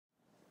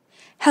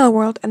Hello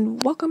world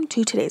and welcome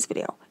to today's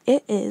video.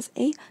 It is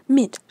a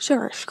mint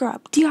sugar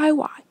scrub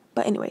DIY.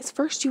 But anyways,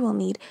 first you will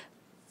need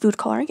food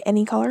coloring,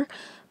 any color,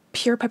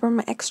 pure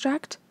peppermint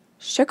extract,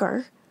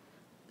 sugar,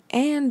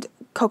 and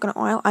coconut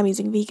oil. I'm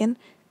using vegan.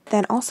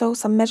 Then also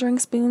some measuring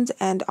spoons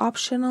and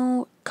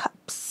optional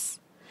cups.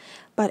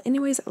 But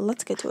anyways,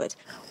 let's get to it.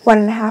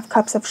 1.5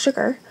 cups of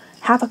sugar,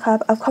 half a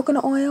cup of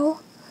coconut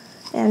oil,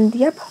 and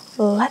yep,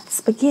 let's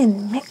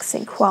begin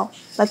mixing. Well,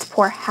 let's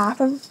pour half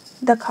of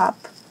the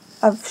cup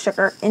of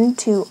sugar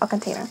into a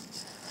container.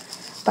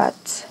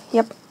 But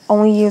yep,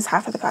 only use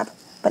half of the cup.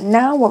 But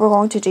now what we're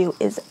going to do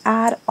is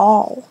add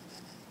all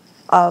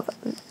of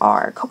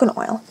our coconut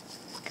oil.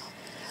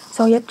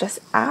 So yep, just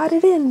add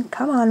it in.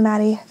 Come on,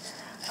 Maddie.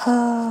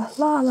 La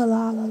la la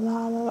la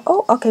la la.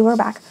 Oh, okay, we're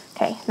back.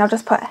 Okay, now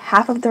just put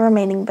half of the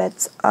remaining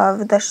bits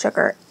of the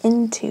sugar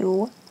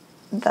into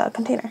the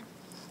container.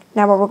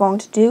 Now what we're going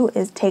to do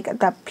is take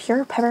the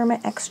pure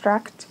peppermint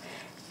extract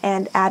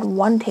and add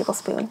 1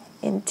 tablespoon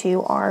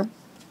into our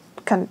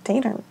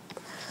container.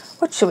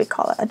 What should we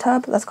call it? A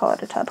tub? Let's call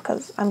it a tub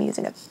because I'm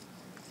using a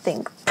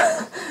thing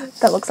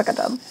that looks like a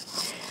tub.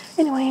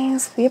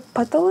 Anyways, yep,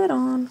 put the lid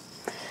on.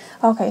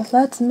 Okay,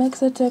 let's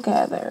mix it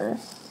together.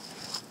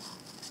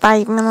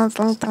 5 minutes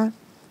later.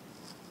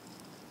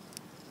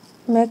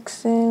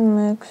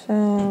 Mixing.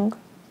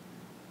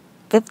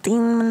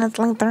 15 minutes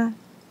later.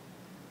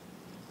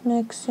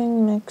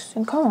 Mixing.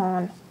 Come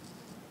on.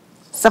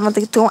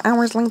 72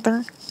 hours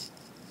later.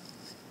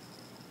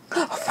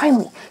 Oh,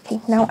 finally.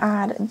 Okay, now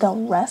add the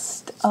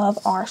rest of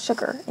our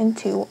sugar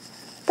into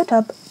the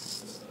tub.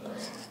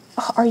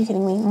 Oh, are you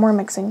kidding me? More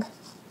mixing.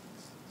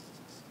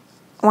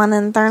 1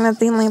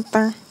 eternity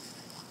later.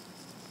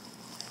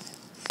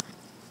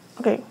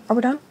 Okay, are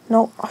we done?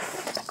 No.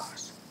 Oh my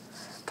gosh.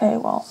 Okay,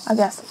 well, I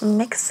guess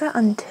mix it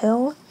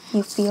until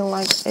you feel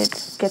like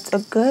it gets a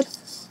good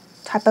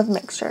type of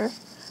mixture.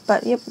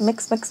 But yep,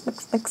 mix.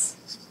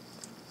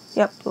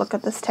 Yep, look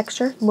at this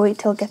texture. Wait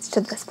till it gets to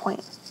this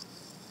point.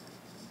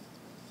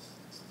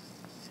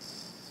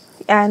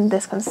 And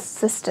this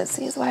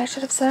consistency is what I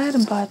should have said,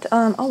 but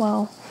oh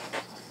well.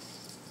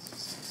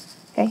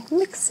 Okay,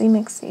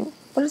 mixy.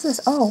 What is this?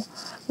 Oh,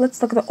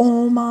 let's look at the,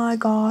 oh my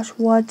gosh,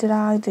 what did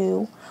I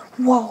do?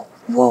 Whoa.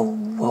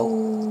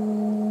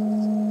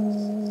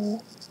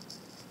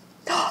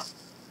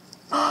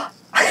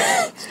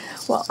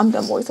 Well, I'm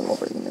done voicing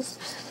over this.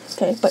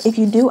 Okay, but if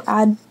you do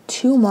add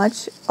too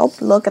much, oh,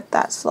 look at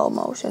that slow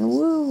motion.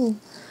 Woo.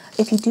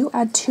 If you do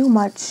add too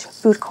much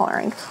food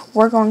coloring,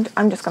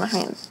 I'm just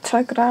gonna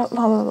check it out.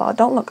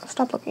 Don't look,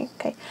 stop looking.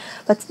 Okay,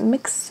 let's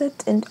mix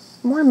it and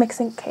more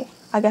mixing. Okay,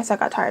 I guess I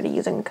got tired of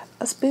using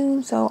a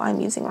spoon, so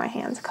I'm using my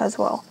hands because,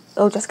 well,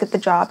 it'll just get the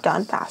job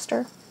done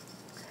faster.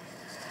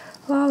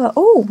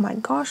 Oh my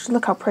gosh,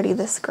 look how pretty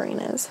this green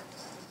is.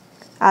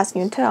 As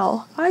you can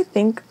tell, I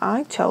think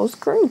I chose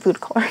green food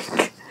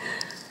coloring.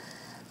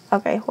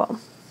 Okay, well,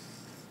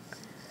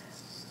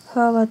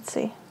 let's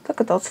see. Look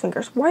at those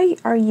fingers. Why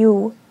are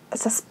you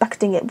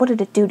suspecting it? What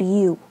did it do to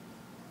you?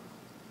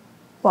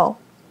 Well,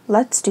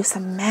 let's do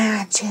some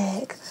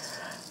magic.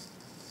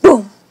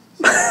 Boom!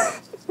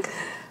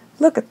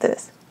 Look at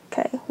this.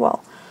 Okay,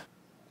 well,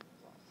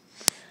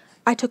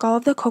 I took all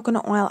of the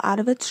coconut oil out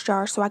of its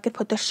jar so I could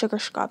put the sugar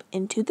scrub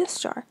into this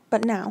jar.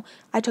 But now,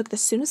 I took the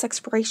soonest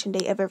expiration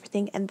date of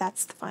everything, and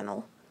that's the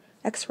final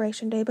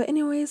expiration date. But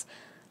anyways,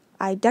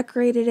 I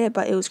decorated it,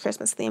 but it was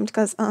Christmas themed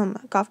because,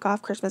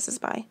 cough, Christmas is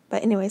by.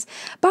 But anyways,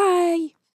 bye!